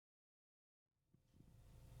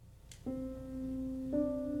When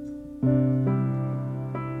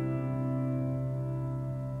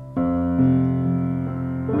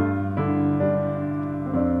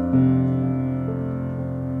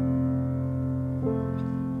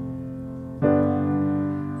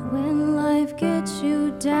life gets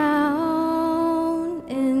you down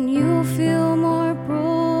and you feel more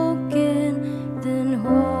broken than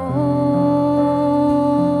whole,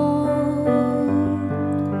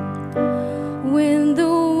 when the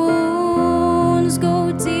wounds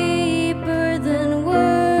go deeper than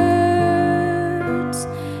words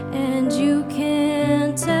and you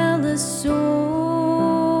can't tell a soul,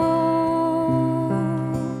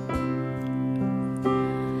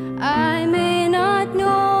 I may not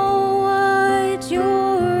know what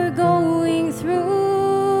you're going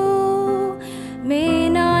through, may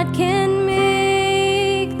not can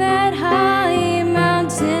make that high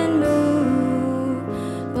mountain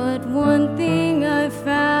move, but one thing I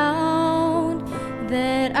found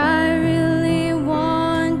that I really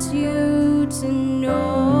want you to know.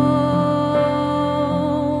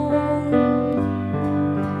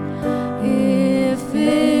 If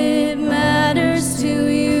it matters to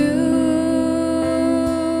you,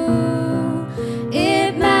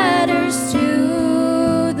 it matters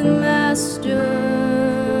to the Master.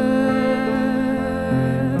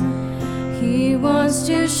 He wants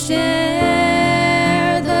to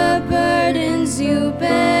share the burdens you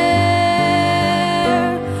bear,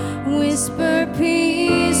 whisper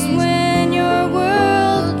peace when your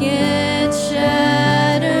world gets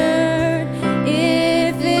shattered.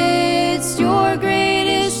 If it's your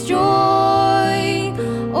greatest joy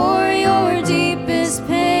or your deepest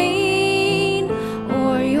pain,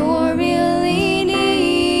 or you're really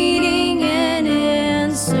needing an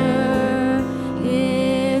answer,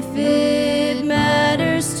 if it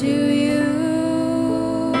matters to you,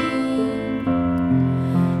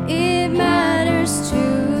 it matters to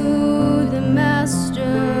the Master.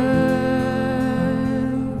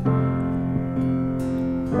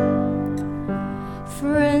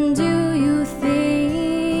 Friend, do you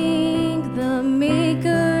think the maker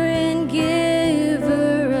and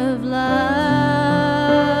giver of life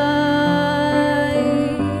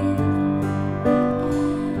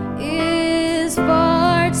is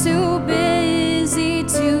far too busy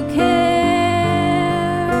to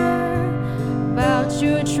care about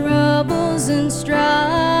your troubles and strife?